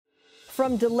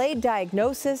From delayed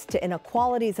diagnosis to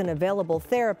inequalities in available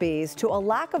therapies to a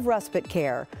lack of respite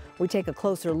care, we take a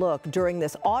closer look during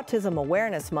this Autism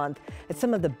Awareness Month at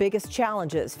some of the biggest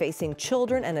challenges facing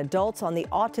children and adults on the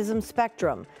autism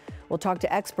spectrum. We'll talk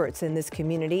to experts in this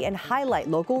community and highlight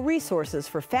local resources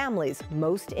for families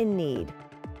most in need.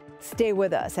 Stay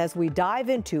with us as we dive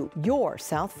into your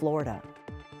South Florida.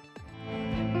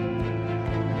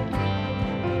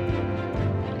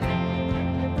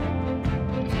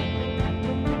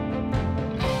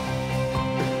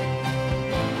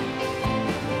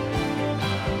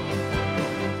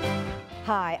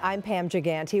 Hi, I'm Pam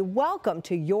Giganti. Welcome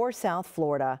to your South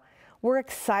Florida. We're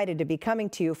excited to be coming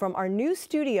to you from our new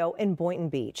studio in Boynton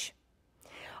Beach.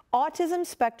 Autism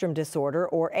spectrum disorder,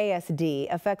 or ASD,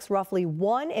 affects roughly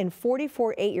 1 in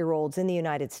 44 8-year-olds in the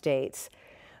United States.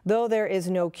 Though there is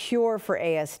no cure for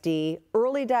ASD,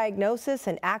 early diagnosis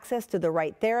and access to the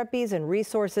right therapies and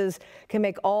resources can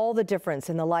make all the difference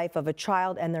in the life of a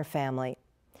child and their family.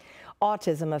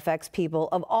 Autism affects people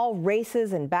of all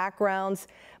races and backgrounds,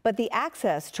 but the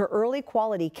access to early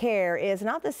quality care is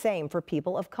not the same for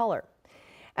people of color.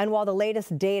 And while the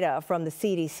latest data from the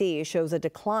CDC shows a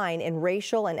decline in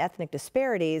racial and ethnic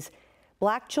disparities,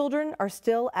 Black children are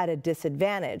still at a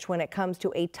disadvantage when it comes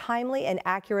to a timely and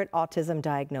accurate autism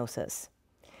diagnosis.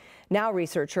 Now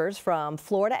researchers from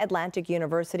Florida Atlantic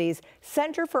University's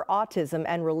Center for Autism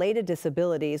and Related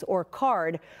Disabilities, or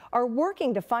CARD, are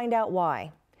working to find out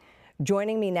why.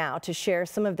 Joining me now to share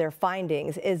some of their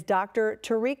findings is Dr.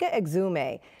 Torica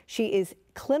Exume. She is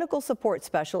clinical support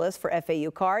specialist for FAU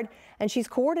CARD, and she's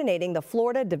coordinating the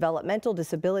Florida Developmental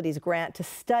Disabilities Grant to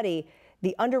study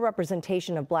the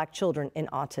underrepresentation of Black children in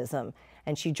autism.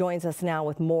 And she joins us now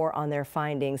with more on their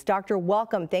findings. Doctor,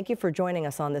 welcome. Thank you for joining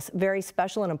us on this very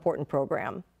special and important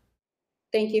program.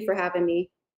 Thank you for having me.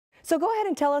 So go ahead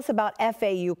and tell us about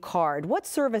FAU CARD. What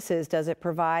services does it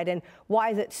provide, and why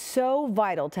is it so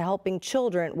vital to helping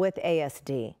children with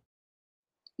ASD?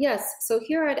 Yes, so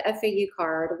here at FAU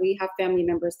CARD, we have family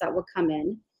members that will come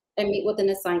in and meet with an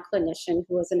assigned clinician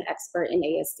who is an expert in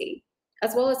ASD,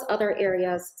 as well as other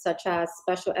areas such as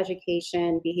special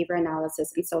education, behavior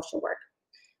analysis, and social work.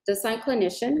 The assigned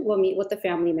clinician will meet with the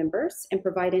family members and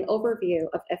provide an overview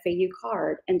of FAU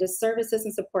CARD and the services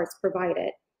and supports provided.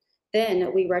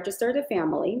 Then we register the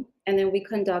family, and then we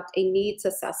conduct a needs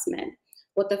assessment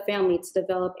with the family to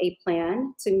develop a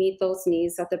plan to meet those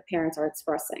needs that the parents are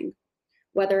expressing,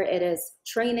 whether it is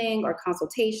training or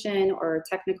consultation or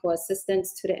technical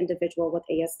assistance to the individual with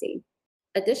ASD.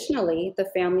 Additionally,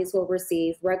 the families will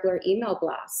receive regular email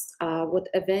blasts with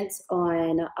events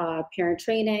on parent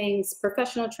trainings,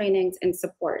 professional trainings, and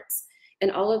supports. And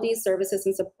all of these services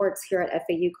and supports here at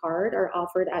FAU CARD are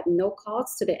offered at no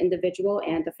cost to the individual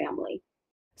and the family.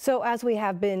 So as we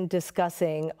have been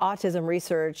discussing, autism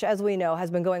research, as we know, has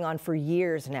been going on for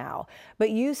years now. But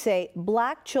you say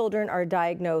Black children are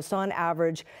diagnosed on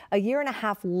average a year and a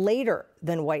half later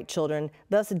than white children,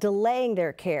 thus delaying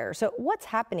their care. So what's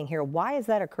happening here? Why is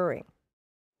that occurring?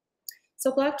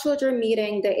 So Black children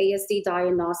meeting the ASD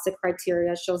diagnostic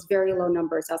criteria shows very low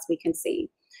numbers, as we can see.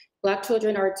 Black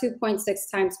children are 2.6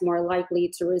 times more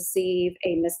likely to receive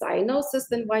a misdiagnosis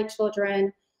than white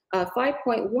children,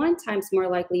 5.1 times more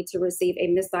likely to receive a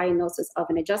misdiagnosis of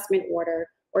an adjustment order,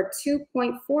 or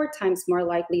 2.4 times more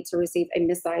likely to receive a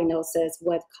misdiagnosis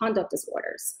with conduct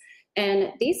disorders.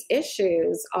 And these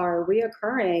issues are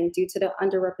reoccurring due to the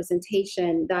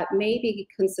underrepresentation that may be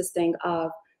consisting of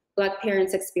Black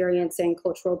parents experiencing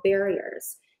cultural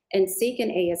barriers and seek an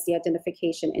ASD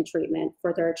identification and treatment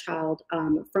for their child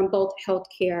from both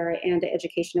healthcare and the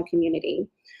educational community.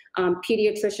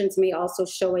 Pediatricians may also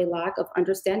show a lack of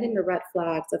understanding the red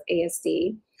flags of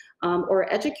ASD, or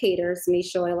educators may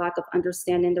show a lack of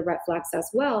understanding the red flags as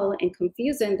well and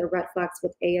confusing the red flags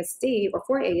with ASD or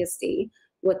for ASD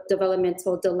with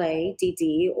developmental delay,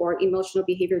 DD, or emotional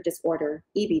behavior disorder,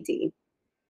 EBD.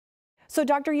 So,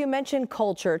 Doctor, you mentioned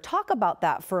culture. Talk about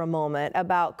that for a moment,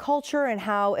 about culture and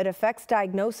how it affects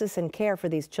diagnosis and care for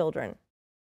these children.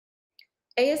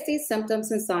 ASD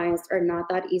symptoms and signs are not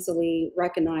that easily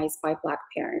recognized by Black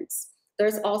parents.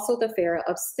 There's also the fear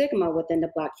of stigma within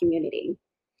the Black community.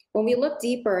 When we look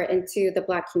deeper into the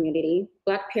Black community,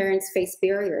 Black parents face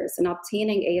barriers in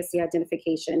obtaining ASD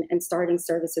identification and starting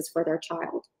services for their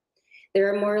child.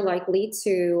 They're more likely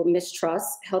to mistrust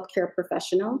healthcare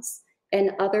professionals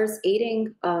and others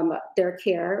aiding their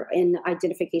care and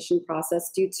identification process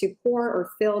due to poor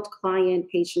or failed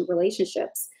client-patient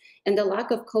relationships and the lack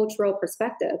of cultural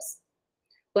perspectives.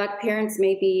 Black parents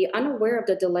may be unaware of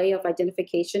the delay of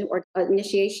identification or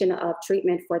initiation of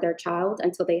treatment for their child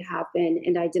until they have been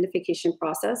in the identification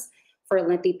process for a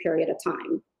lengthy period of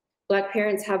time. Black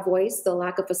parents have voiced the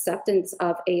lack of acceptance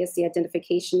of ASD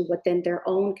identification within their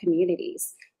own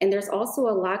communities. And there's also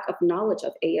a lack of knowledge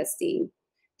of ASD.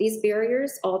 These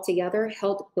barriers altogether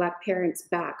held Black parents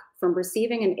back from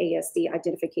receiving an ASD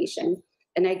identification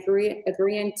and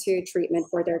agreeing to treatment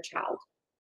for their child.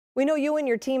 We know you and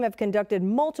your team have conducted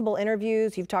multiple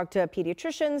interviews. You've talked to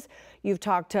pediatricians, you've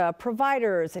talked to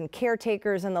providers and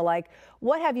caretakers and the like.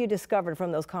 What have you discovered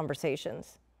from those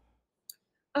conversations?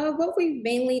 What we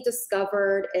mainly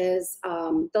discovered is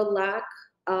the lack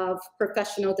of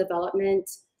professional development,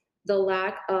 the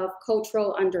lack of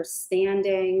cultural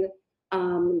understanding,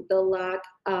 the lack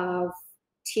of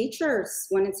teachers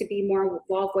wanting to be more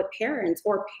involved with parents,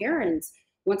 or parents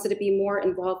wanted to be more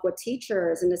involved with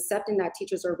teachers and accepting that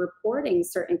teachers are reporting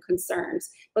certain concerns.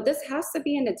 But this has to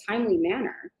be in a timely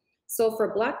manner. So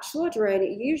for Black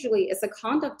children, usually it's a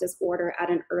conduct disorder at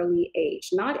an early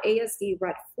age, not ASD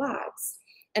red flags.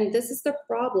 And this is the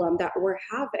problem that we're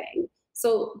having.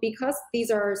 So because these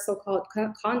are so-called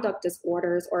conduct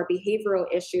disorders or behavioral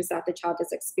issues that the child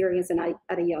is experiencing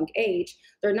at a young age,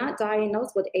 they're not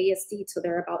diagnosed with ASD till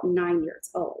they're about 9 years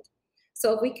old.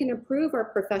 So if we can improve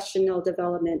our professional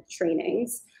development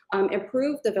trainings,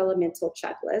 improve developmental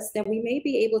checklists, then we may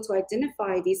be able to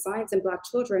identify these signs in Black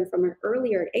children from an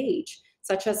earlier age,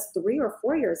 such as 3 or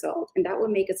 4 years old, and that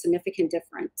would make a significant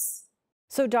difference.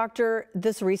 So, doctor,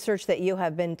 this research that you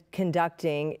have been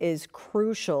conducting is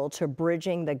crucial to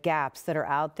bridging the gaps that are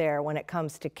out there when it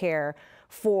comes to care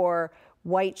for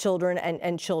white children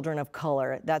and children of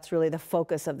color. That's really the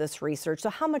focus of this research. So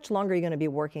how much longer are you going to be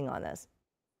working on this?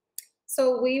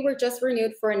 So we were just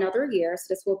renewed for another year. So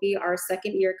this will be our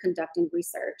second year conducting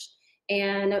research.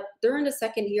 And during the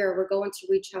second year, we're going to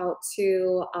reach out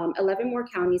to 11 more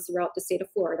counties throughout the state of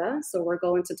Florida. So we're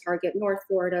going to target North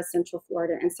Florida, Central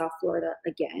Florida, and South Florida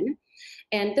again.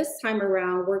 And this time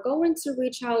around, we're going to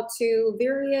reach out to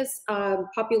various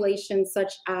populations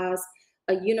such as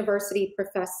university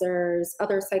professors,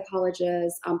 other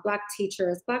psychologists, Black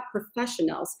teachers, Black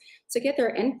professionals to get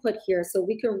their input here so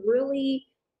we can really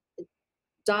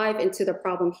dive into the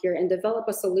problem here and develop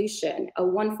a solution, a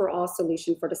one-for-all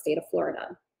solution for the state of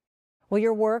Florida. Well,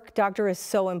 your work, doctor, is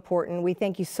so important. We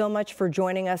thank you so much for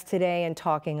joining us today and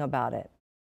talking about it.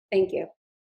 Thank you.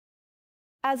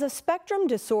 As a spectrum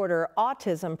disorder,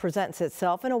 autism presents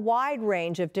itself in a wide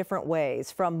range of different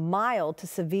ways, from mild to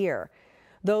severe.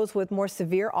 Those with more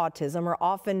severe autism are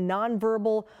often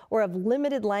nonverbal or have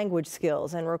limited language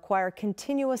skills and require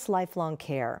continuous lifelong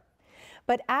care.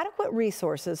 But adequate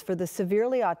resources for the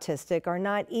severely autistic are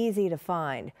not easy to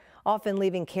find, often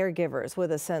leaving caregivers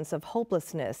with a sense of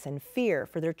hopelessness and fear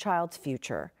for their child's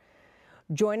future.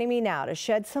 Joining me now to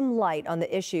shed some light on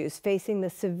the issues facing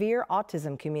the severe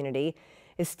autism community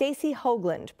is Stacey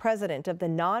Hoaglund, president of the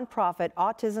nonprofit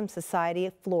Autism Society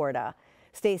of Florida.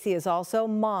 Stacey is also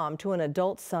mom to an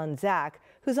adult son, Zach,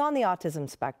 who's on the autism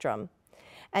spectrum.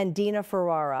 And Dina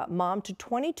Ferrara, mom to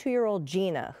 22-year-old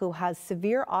Gina, who has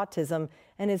severe autism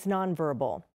and is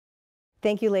nonverbal.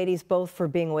 Thank you, ladies, both for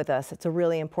being with us. It's a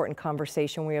really important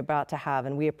conversation we're about to have,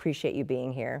 and we appreciate you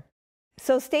being here.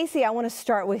 So, Stacey, I want to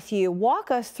start with you.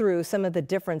 Walk us through some of the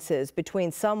differences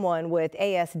between someone with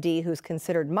ASD who's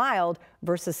considered mild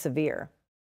versus severe.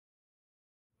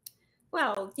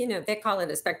 Well, they call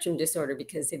it a spectrum disorder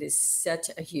because it is such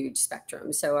a huge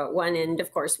spectrum. So at one end,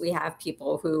 of course, we have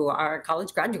people who are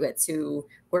college graduates who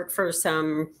work for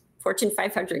some Fortune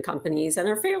 500 companies and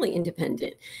are fairly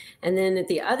independent. And then at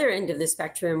the other end of the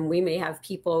spectrum, we may have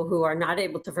people who are not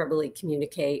able to verbally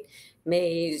communicate,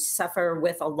 may suffer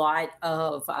with a lot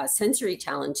of sensory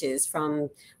challenges from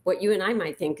what you and I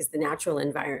might think is the natural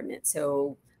environment.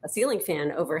 So a ceiling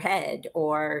fan overhead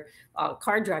or a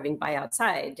car driving by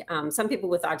outside. Some people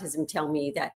with autism tell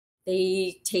me that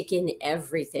they take in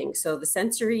everything. So the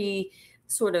sensory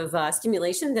sort of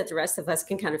stimulation that the rest of us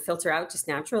can kind of filter out just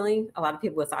naturally, a lot of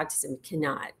people with autism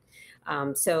cannot.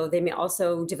 So they may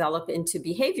also develop into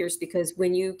behaviors because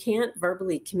when you can't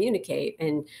verbally communicate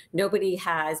and nobody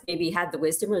has maybe had the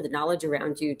wisdom or the knowledge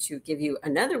around you to give you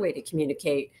another way to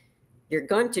communicate, you're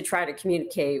going to try to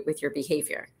communicate with your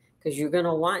behavior, because you're going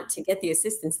to want to get the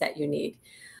assistance that you need.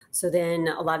 So then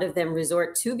a lot of them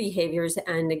resort to behaviors.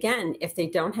 And again, if they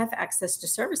don't have access to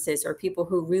services or people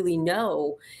who really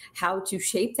know how to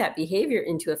shape that behavior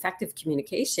into effective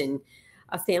communication,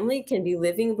 a family can be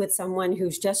living with someone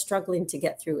who's just struggling to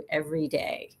get through every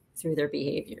day through their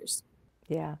behaviors.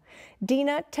 Yeah.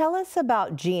 Dina, tell us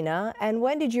about Gina, and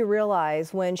when did you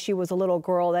realize when she was a little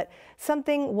girl that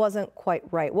something wasn't quite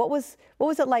right? What was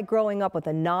it like growing up with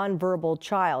a nonverbal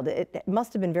child? It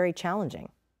must have been very challenging.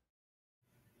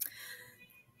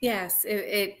 Yes,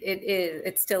 it is.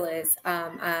 It still is.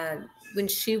 When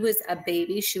she was a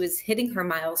baby, she was hitting her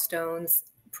milestones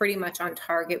pretty much on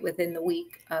target within the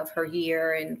week of her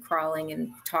year and crawling and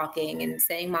talking and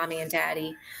saying mommy and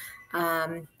daddy.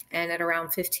 And at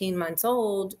around 15 months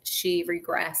old, she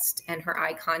regressed and her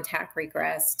eye contact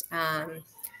regressed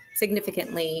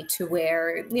significantly to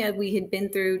where, we had been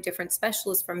through different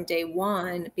specialists from day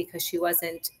one because she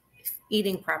wasn't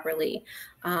eating properly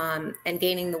and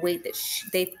gaining the weight that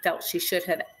they felt she should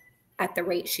have at the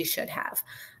rate she should have.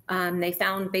 They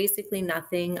found basically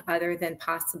nothing other than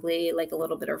possibly like a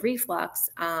little bit of reflux.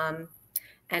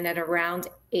 And at around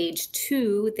age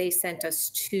 2, they sent us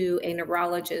to a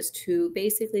neurologist who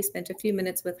basically spent a few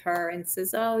minutes with her and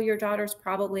says, oh, your daughter's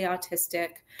probably autistic.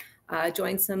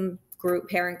 Join some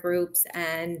parent groups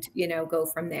and, go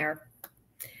from there.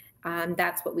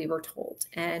 That's what we were told.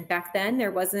 And back then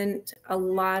there wasn't a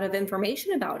lot of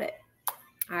information about it.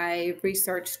 I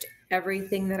researched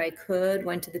everything that I could,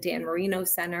 went to the Dan Marino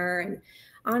Center, and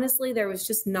honestly, there was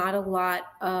just not a lot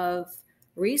of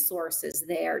resources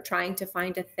there, trying to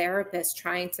find a therapist,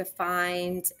 trying to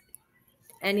find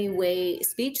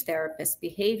speech therapist,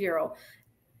 behavioral,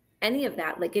 any of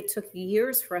that. Like, it took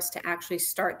years for us to actually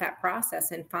start that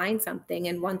process and find something.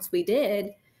 And once we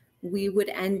did, we would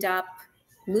end up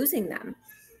losing them.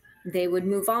 They would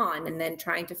move on and then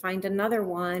trying to find another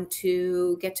one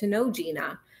to get to know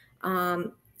Gina.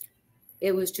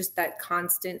 It was just that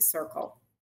constant circle.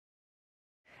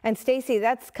 And Stacey,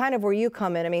 that's kind of where you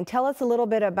come in. I mean, tell us a little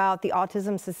bit about the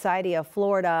Autism Society of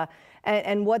Florida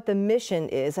and what the mission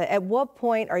is. At what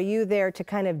point are you there to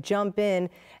kind of jump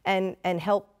in and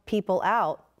help people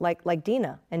out like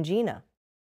Dina and Gina?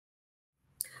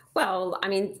 Well, I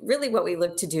mean, really what we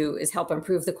look to do is help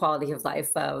improve the quality of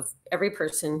life of every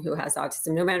person who has autism,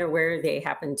 no matter where they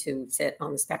happen to sit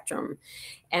on the spectrum.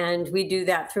 And we do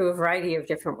that through a variety of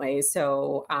different ways.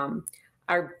 So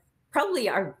probably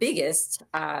our biggest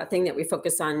thing that we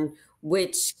focus on,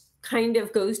 which kind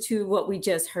of goes to what we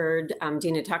just heard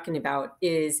Dina talking about,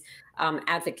 is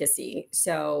advocacy.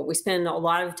 So we spend a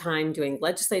lot of time doing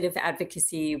legislative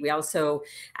advocacy. We also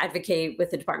advocate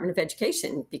with the Department of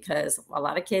Education because a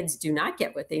lot of kids do not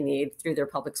get what they need through their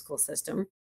public school system.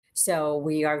 So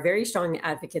we are very strong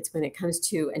advocates when it comes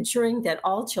to ensuring that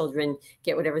all children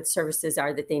get whatever the services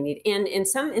are that they need. And in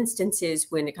some instances,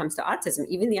 when it comes to autism,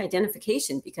 even the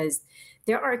identification, because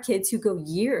there are kids who go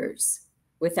years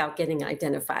without getting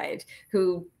identified,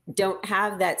 who don't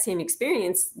have that same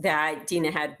experience that Dina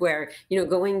had, where,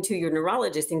 going to your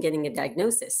neurologist and getting a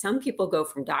diagnosis. Some people go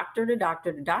from doctor to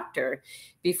doctor to doctor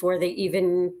before they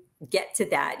even get to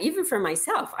that. Even for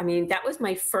myself, I mean, that was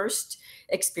my first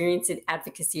experience in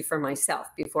advocacy for myself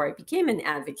before I became an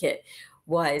advocate,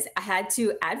 was I had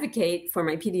to advocate for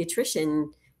my pediatrician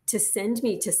to send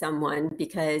me to someone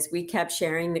because we kept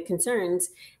sharing the concerns.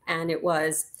 And it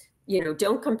was,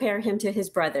 don't compare him to his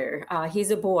brother.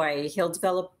 He's a boy, he'll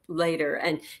develop later.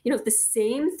 And, the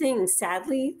same thing,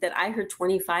 sadly, that I heard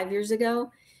 25 years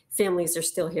ago, families are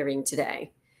still hearing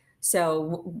today.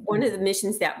 So one of the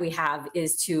missions that we have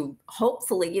is to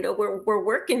hopefully, we're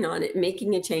working on it,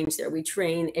 making a change there. We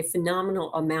train a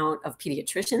phenomenal amount of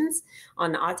pediatricians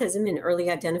on autism and early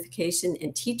identification,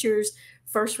 and teachers,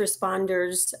 first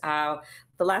responders.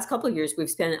 The last couple of years, we've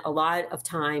spent a lot of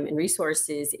time and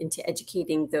resources into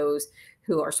educating those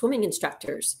who are swimming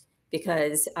instructors,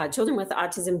 because children with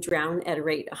autism drown at a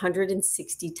rate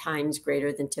 160 times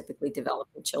greater than typically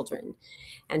developing children.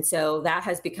 And so that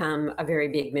has become a very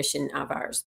big mission of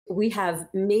ours. We have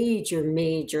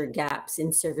major gaps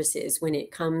in services when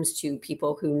it comes to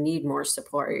people who need more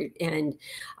support. And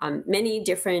many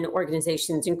different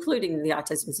organizations, including the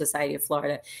Autism Society of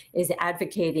Florida, is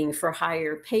advocating for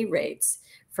higher pay rates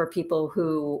for people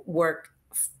who work.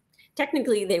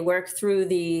 Technically, they work through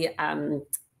the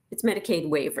it's Medicaid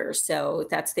waiver. So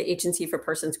that's the Agency for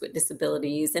Persons with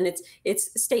Disabilities, and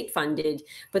it's state funded.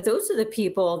 But those are the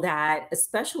people that,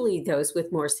 especially those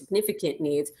with more significant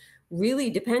needs, really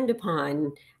depend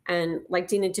upon. And like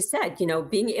Dina just said,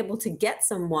 being able to get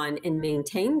someone and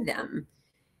maintain them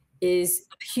is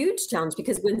a huge challenge,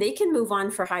 because when they can move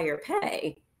on for higher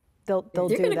pay, they'll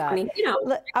do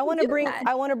that. I want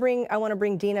to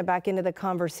bring Dina back into the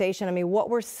conversation. I mean, what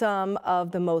were some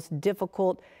of the most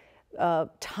difficult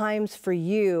times for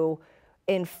you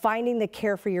in finding the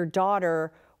care for your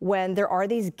daughter when there are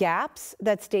these gaps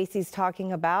that Stacey's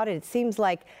talking about? It seems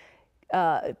like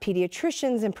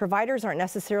pediatricians and providers aren't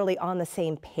necessarily on the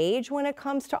same page when it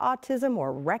comes to autism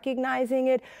or recognizing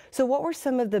it. So what were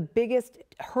some of the biggest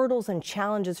hurdles and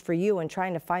challenges for you in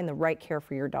trying to find the right care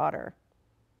for your daughter?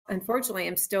 Unfortunately,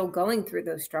 I'm still going through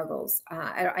those struggles.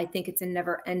 I think it's a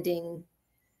never-ending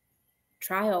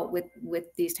trial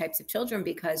with these types of children,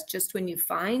 because just when you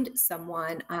find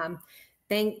someone,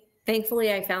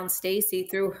 thankfully I found Stacey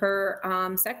through her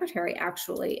secretary,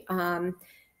 actually.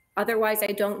 Otherwise,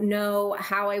 I don't know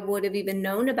how I would have even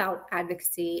known about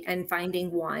advocacy and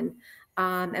finding one.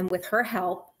 And with her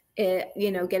help,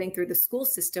 getting through the school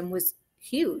system was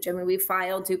huge. I mean, we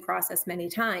filed due process many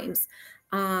times,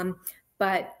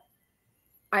 but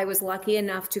I was lucky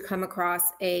enough to come across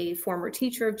a former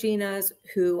teacher of Gina's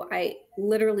who I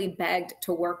literally begged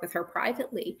to work with her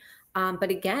privately.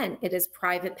 But again, it is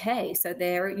private pay. So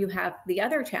there you have the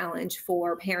other challenge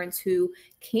for parents who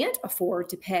can't afford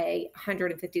to pay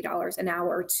 $150 an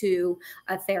hour to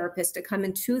a therapist to come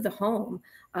into the home.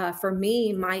 For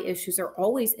me, my issues are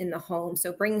always in the home.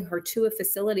 So bringing her to a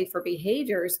facility for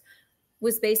behaviors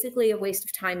was basically a waste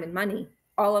of time and money.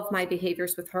 All of my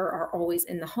behaviors with her are always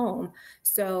in the home.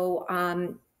 So,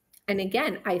 and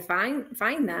again, I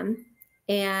find them,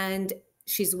 and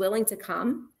she's willing to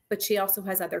come, but she also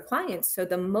has other clients. So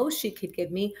the most she could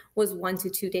give me was 1 to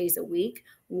 2 days a week,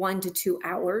 1 to 2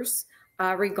 hours,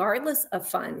 regardless of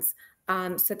funds.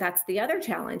 So that's the other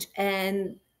challenge.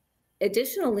 And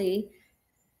additionally,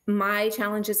 my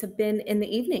challenges have been in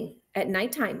the evening, at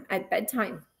nighttime, at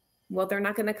bedtime. Well, they're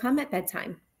not going to come at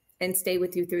bedtime and stay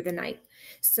with you through the night.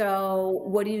 So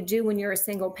what do you do when you're a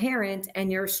single parent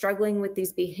and you're struggling with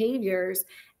these behaviors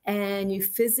and you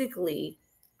physically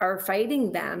are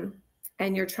fighting them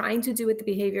and you're trying to do what the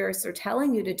behaviorists are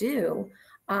telling you to do,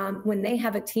 when they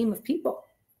have a team of people?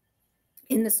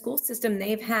 In the school system,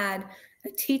 they've had a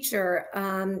teacher,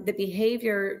 the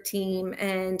behavior team,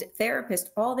 and therapist,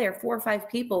 all there, 4 or 5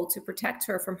 people to protect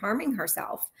her from harming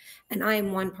herself. And I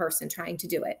am one person trying to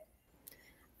do it.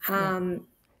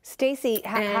 Stacey,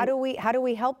 how do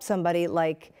we help somebody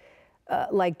like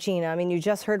Gina? I mean, you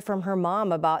just heard from her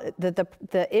mom about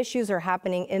the issues are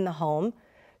happening in the home.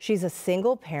 She's a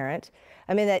single parent.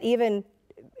 I mean, that even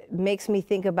makes me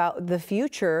think about the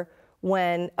future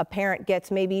when a parent gets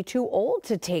maybe too old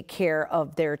to take care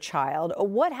of their child.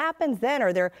 What happens then?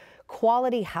 Are there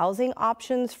quality housing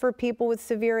options for people with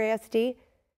severe ASD?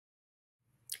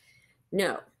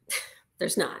 No,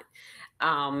 there's not.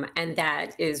 And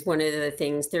that is one of the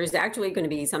things. There's actually going to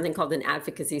be something called an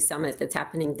advocacy summit that's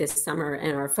happening this summer.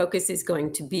 And our focus is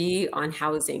going to be on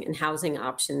housing and housing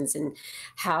options and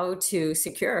how to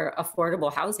secure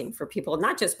affordable housing for people,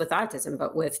 not just with autism,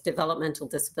 but with developmental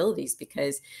disabilities,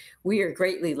 because we are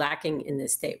greatly lacking in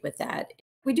this state with that.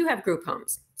 We do have group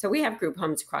homes. So we have group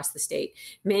homes across the state.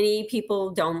 Many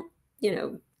people don't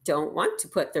want to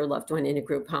put their loved one in a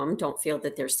group home, don't feel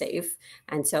that they're safe.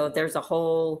 And so there's a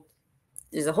whole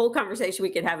conversation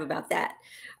we could have about that.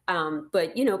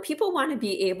 But, people want to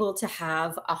be able to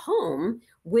have a home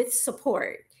with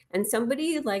support. And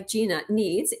somebody like Gina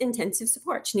needs intensive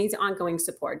support. She needs ongoing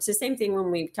support. It's the same thing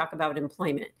when we talk about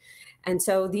employment. And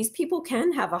so these people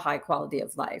can have a high quality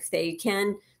of life. They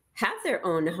can have their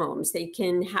own homes. They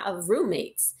can have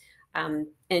roommates. And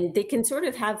they can sort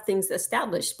of have things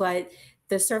established, but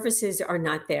the services are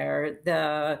not there.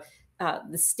 The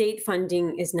state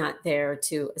funding is not there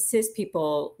to assist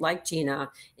people like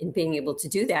Gina in being able to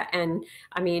do that. And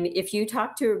I mean, if you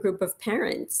talk to a group of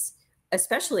parents,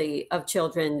 especially of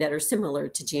children that are similar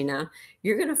to Gina,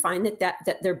 you're going to find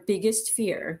that their biggest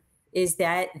fear is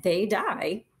that they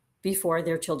die before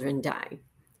their children die,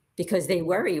 because they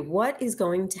worry, what is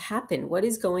going to happen? Where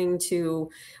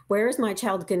is my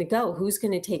child going to go? Who's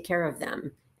going to take care of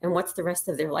them? And what's the rest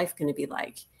of their life going to be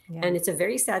like? Yeah. And it's a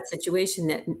very sad situation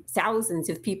that thousands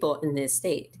of people in this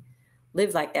state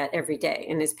live like that every day.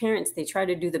 And as parents, they try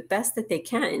to do the best that they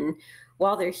can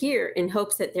while they're here in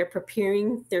hopes that they're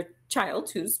preparing their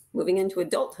child, who's moving into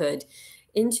adulthood,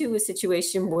 into a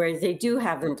situation where they do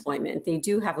have employment, they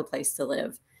do have a place to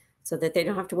live, so that they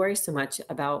don't have to worry so much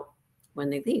about when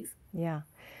they leave. Yeah.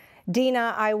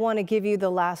 Dina, I want to give you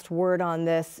the last word on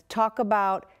this. Talk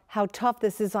about how tough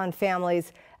this is on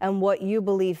families and what you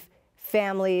believe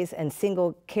families and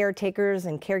single caretakers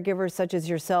and caregivers such as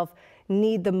yourself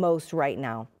need the most right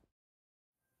now.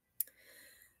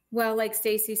 Well, like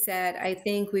Stacey said, I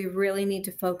think we really need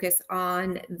to focus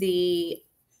on the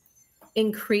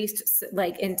increased,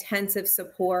 intensive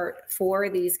support for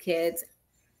these kids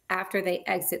after they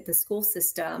exit the school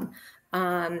system,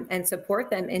 and support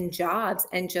them in jobs,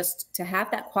 and just to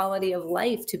have that quality of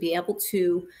life to be able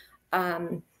to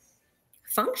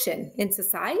function in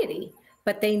society.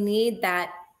 But they need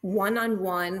that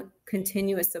one-on-one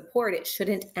continuous support. It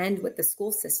shouldn't end with the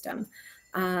school system,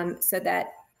 so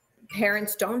that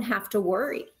parents don't have to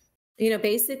worry,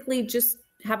 basically just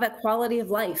have a quality of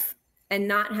life and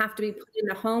not have to be put in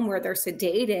a home where they're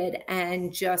sedated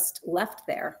and just left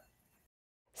there.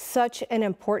 Such an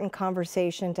important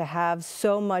conversation to have.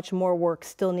 So much more work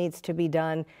still needs to be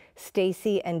done.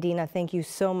 Stacey and Dina, thank you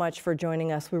so much for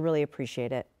joining us. We really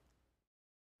appreciate it.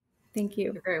 Thank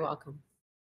you. You're very welcome.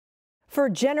 For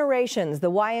generations,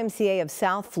 the YMCA of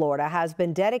South Florida has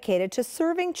been dedicated to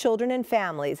serving children and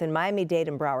families in Miami-Dade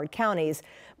and Broward counties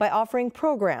by offering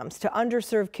programs to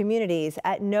underserved communities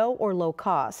at no or low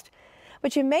cost.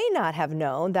 But you may not have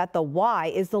known that the Y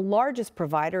is the largest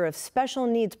provider of special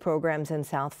needs programs in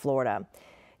South Florida.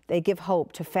 They give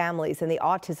hope to families in the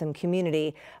autism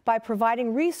community by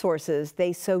providing resources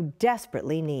they so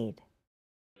desperately need.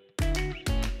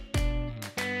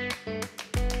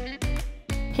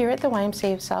 Here at the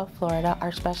YMCA of South Florida,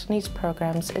 our special needs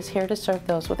programs is here to serve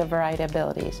those with a variety of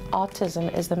abilities.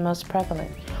 Autism is the most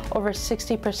prevalent. Over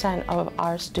 60% of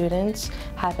our students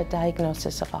have a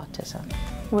diagnosis of autism.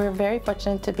 We're very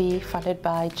fortunate to be funded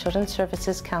by Children's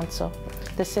Services Council,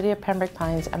 the City of Pembroke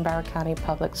Pines, and Broward County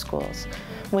Public Schools.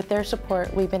 With their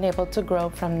support, we've been able to grow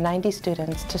from 90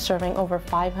 students to serving over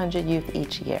 500 youth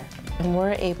each year. And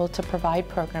we're able to provide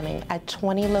programming at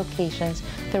 20 locations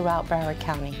throughout Broward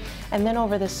County. And then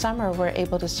over the summer, we're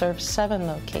able to serve 7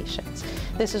 locations.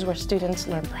 This is where students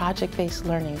learn project-based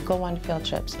learning, go on field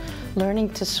trips,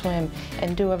 learning to swim,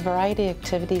 and do a variety of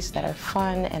activities that are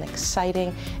fun and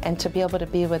exciting, and to be able to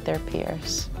be with their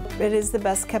peers. It is the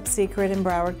best kept secret in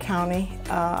Broward County.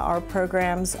 Our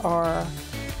programs are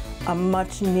a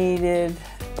much needed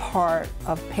part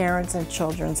of parents and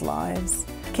children's lives.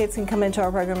 Kids can come into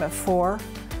our program at 4,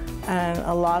 and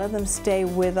a lot of them stay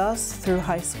with us through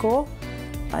high school,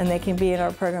 and they can be in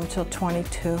our program till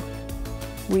 22.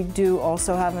 We do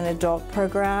also have an adult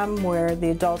program where the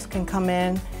adults can come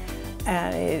in,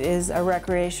 and it is a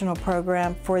recreational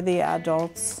program for the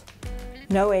adults,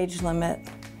 no age limit,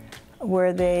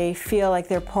 where they feel like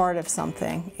they're part of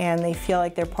something and they feel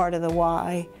like they're part of the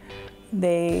Y.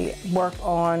 They work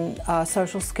on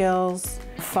social skills,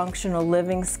 functional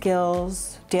living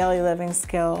skills, daily living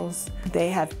skills. They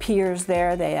have peers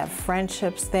there, they have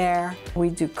friendships there. We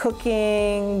do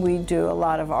cooking, we do a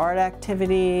lot of art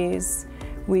activities.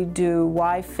 We do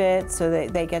Y-Fit, so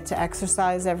they get to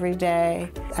exercise every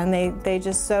day, and they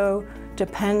just so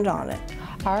depend on it.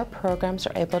 Our programs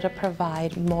are able to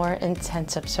provide more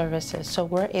intensive services, so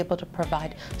we're able to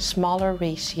provide smaller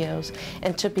ratios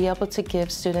and to be able to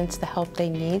give students the help they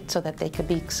need so that they could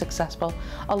be successful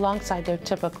alongside their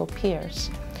typical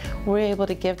peers. We're able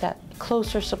to give that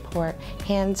closer support,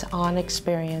 hands-on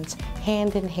experience,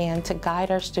 hand in hand, to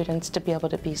guide our students to be able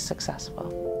to be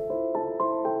successful.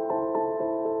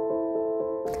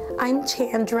 I'm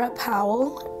Chandra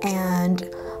Powell, and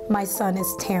my son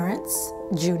is Terrence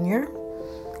Jr.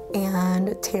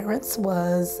 And Terrence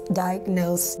was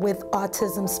diagnosed with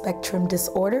autism spectrum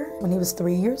disorder when he was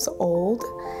 3 years old.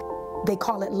 They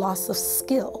call it loss of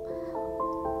skill,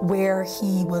 where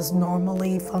he was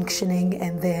normally functioning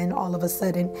and then all of a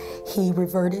sudden he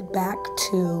reverted back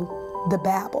to the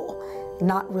babble,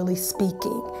 not really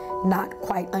speaking, not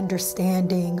quite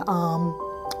understanding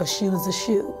a shoe is a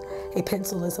shoe, a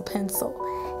pencil is a pencil.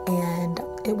 And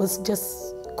it was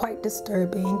just quite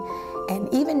disturbing.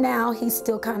 And even now, he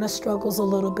still kind of struggles a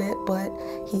little bit, but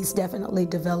he's definitely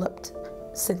developed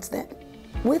since then.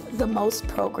 With the MOST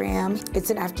program,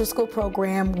 it's an after-school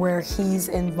program where he's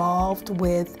involved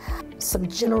with some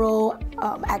general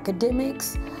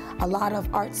academics, a lot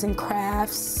of arts and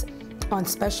crafts. On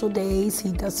special days,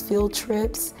 he does field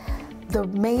trips. The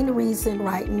main reason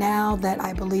right now that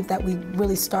I believe that we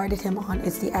really started him on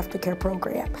is the aftercare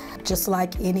program. Just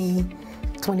like any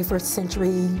 21st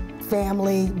century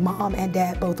family, mom and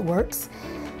dad both works.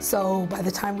 So by the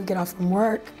time we get off from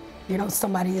work, you know,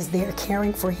 somebody is there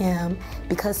caring for him.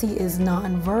 Because he is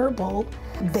nonverbal,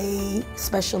 they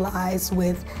specialize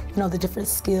with, you know, the different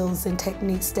skills and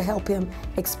techniques to help him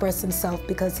express himself,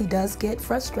 because he does get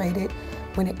frustrated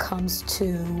when it comes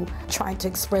to trying to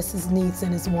express his needs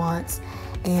and his wants.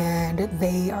 And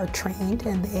they are trained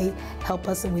and they help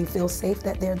us, and we feel safe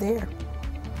that they're there.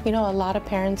 You know, a lot of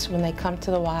parents, when they come to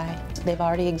the Y, they've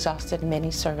already exhausted many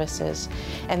services,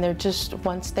 and they're just,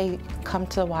 once they come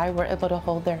to the Y, we're able to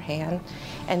hold their hand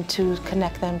and to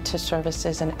connect them to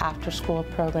services and after-school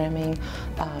programming,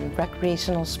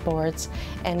 recreational sports,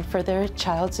 and for their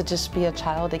child to just be a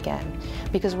child again,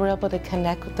 because we're able to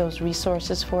connect with those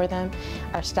resources for them.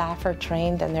 Our staff are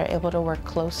trained and they're able to work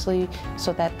closely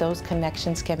so that those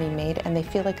connections can be made and they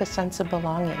feel like a sense of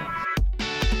belonging.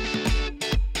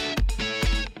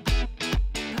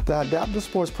 The Adaptive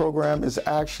Sports Program is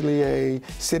actually a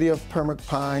City of Pembroke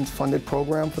Pines funded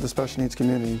program for the special needs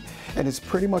community. And it's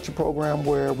pretty much a program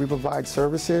where we provide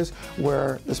services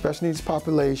where the special needs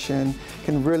population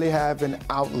can really have an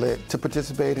outlet to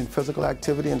participate in physical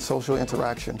activity and social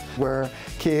interaction, where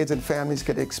kids and families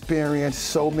could experience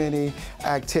so many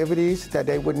activities that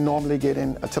they wouldn't normally get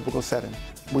in a typical setting.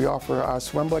 We offer our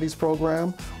Swim Buddies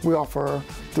program. We offer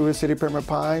through the City of Pembroke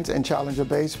Pines and Challenger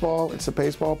Baseball. It's a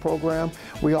baseball program.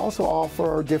 We also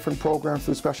offer different programs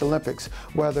through Special Olympics,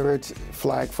 whether it's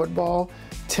flag football,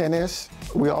 tennis.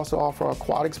 We also offer our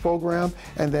aquatics program,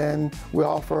 and then we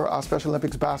offer our Special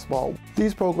Olympics basketball.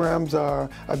 These programs are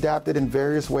adapted in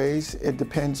various ways. It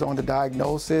depends on the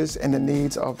diagnosis and the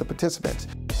needs of the participants.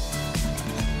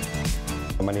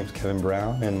 My name is Kevin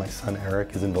Brown, and my son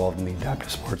Eric is involved in the adaptive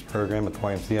sports program at the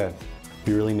YMCA.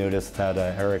 We really noticed that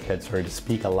Eric had started to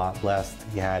speak a lot less than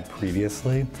he had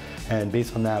previously, and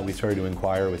based on that we started to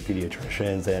inquire with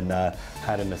pediatricians and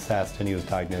had him assessed, and he was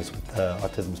diagnosed with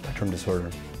autism spectrum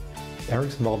disorder.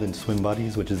 Eric's involved in Swim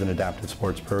Buddies, which is an adaptive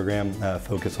sports program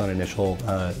focused on initial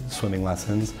swimming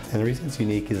lessons. And the reason it's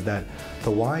unique is that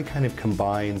the Y kind of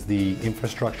combines the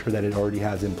infrastructure that it already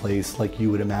has in place, like you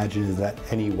would imagine is at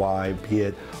any Y, be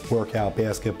it workout,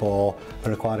 basketball,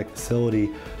 an aquatic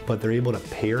facility, but they're able to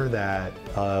pair that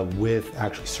with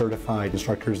actually certified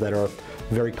instructors that are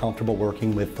very comfortable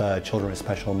working with children with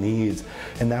special needs.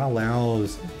 And that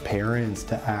allows parents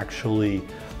to actually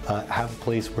have a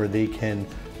place where they can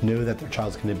know that their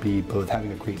child's going to be both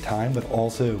having a great time, but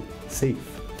also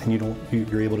safe. And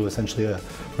you're able to essentially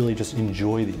really just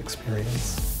enjoy the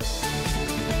experience.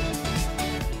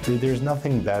 There's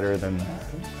nothing better than that.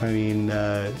 I mean,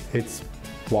 it's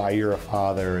why you're a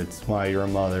father, it's why you're a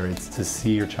mother, it's to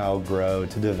see your child grow,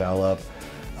 to develop,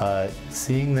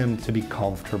 seeing them to be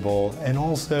comfortable, and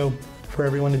also for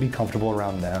everyone to be comfortable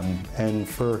around them, and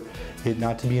for it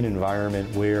not to be an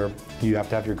environment where you have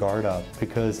to have your guard up,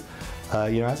 because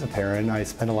you know, as a parent, I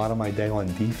spend a lot of my day on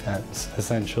defense,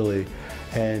 essentially,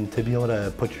 and to be able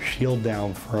to put your shield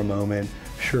down for a moment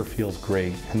sure feels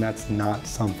great, and that's not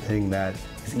something that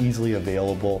is easily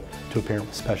available to a parent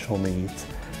with special needs,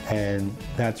 and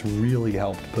that's really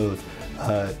helped both,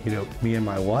 you know, me and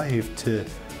my wife to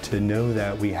know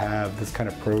that we have this kind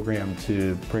of program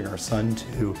to bring our son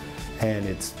to, and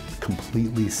it's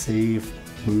completely safe,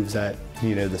 moves at,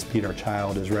 you know, the speed our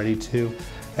child is ready to,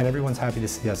 and everyone's happy to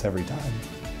see us every time.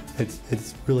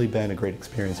 It's really been a great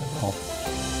experience overall.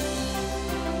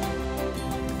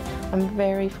 I'm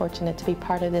very fortunate to be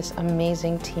part of this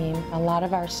amazing team. A lot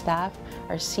of our staff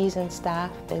are seasoned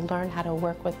staff. They learn how to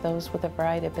work with those with a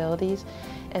variety of abilities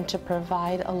and to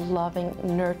provide a loving,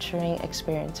 nurturing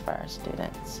experience for our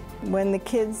students. When the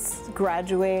kids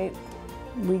graduate,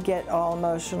 we get all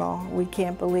emotional. We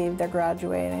can't believe they're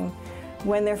graduating.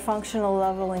 When their functional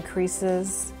level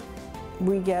increases,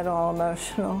 we get all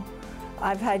emotional.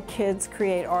 I've had kids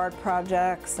create art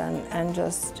projects and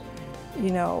just, you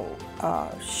know,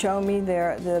 show me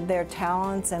their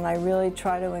talents, and I really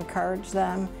try to encourage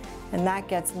them, and that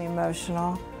gets me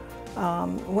emotional.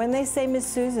 When they say Miss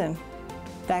Susan,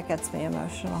 that gets me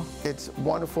emotional. It's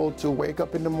wonderful to wake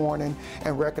up in the morning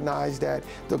and recognize that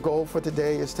the goal for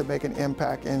today is to make an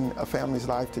impact in a family's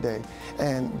life today.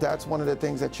 And that's one of the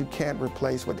things that you can't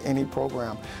replace with any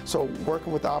program. So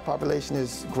working with our population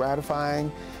is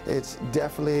gratifying. It's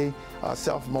definitely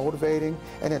self-motivating,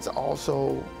 and it's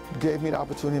also gave me the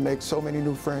opportunity to make so many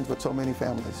new friends with so many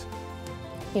families.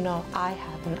 You know, I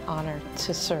have an honor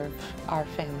to serve our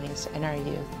families and our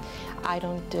youth. I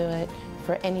don't do it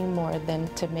for any more than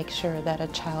to make sure that a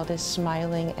child is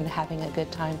smiling and having a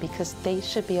good time, because they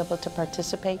should be able to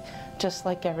participate just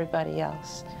like everybody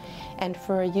else. And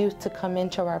for a youth to come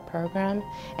into our program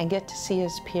and get to see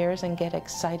his peers and get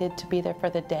excited to be there for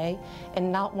the day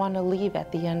and not want to leave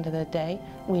at the end of the day,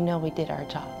 we know we did our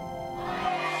job.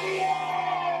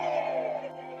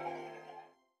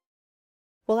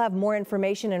 We'll have more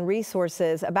information and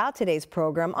resources about today's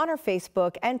program on our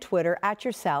Facebook and Twitter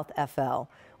 @YourSouthFL.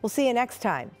 We'll see you next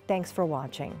time. Thanks for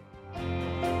watching.